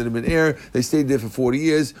suspended in midair. They stayed there for 40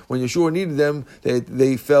 years. When Yeshua needed them,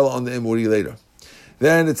 they fell on the Emori later.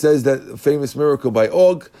 Then it says that famous miracle by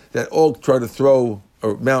Og, that Og tried to throw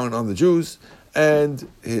a mountain on the Jews, and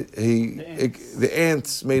the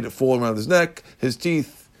ants made it fall around his neck. His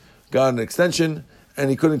teeth got an extension, and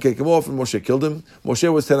he couldn't take him off, and Moshe killed him.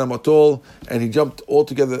 Moshe was 10 amot tall, and he jumped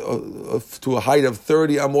altogether to a height of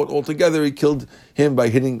 30 amot altogether. He killed him by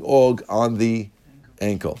hitting Og on the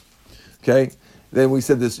ankle. Okay? Then we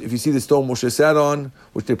said this, if you see the stone Moshe sat on,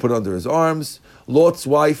 which they put under his arms, Lot's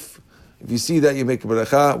wife, if you see that, you make a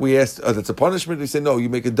beracha. We asked, that's a punishment? We say, no, you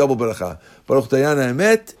make a double beracha. Baruch Dayana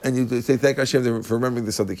Emet, and you say, thank Hashem for remembering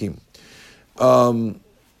the Tzaddikim.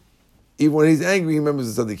 Even when he's angry, he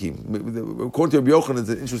remembers the Tzaddikim. According to Rabbi Yochanan, it's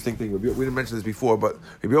an interesting thing. We didn't mention this before, but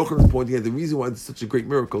Rabbi Yochanan is pointing out the reason why it's such a great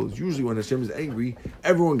miracle is usually when Hashem is angry,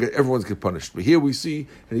 everyone's get punished. But here we see,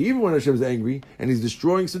 and even when Hashem is angry and he's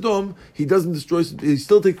destroying Sodom, he doesn't destroy. He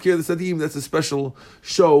still takes care of the Tzaddikim. That's a special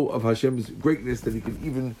show of Hashem's greatness that he can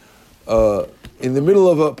even, in the middle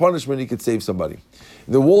of a punishment, he could save somebody.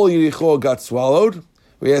 The wall of Yericho got swallowed.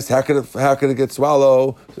 We asked, how could it get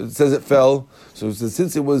swallowed? So it says it fell. So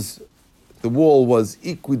since the wall was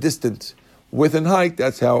equidistant width and height,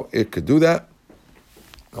 that's how it could do that.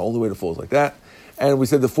 The only way to fall is like that. And we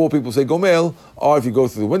said the 4 people say Gomel are if you go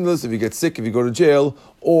through the windlass, if you get sick, if you go to jail,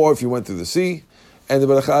 or if you went through the sea. And the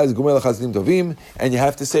beracha is Gomel Chaznim Tovim, and you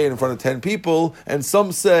have to say it in front of 10 people. And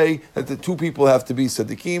some say that the 2 people have to be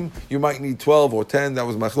Tzaddikim. You might need 12 or 10. That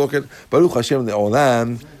was Machloket. Baruch Hashem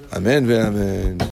Le'olam. Amen ve'amen.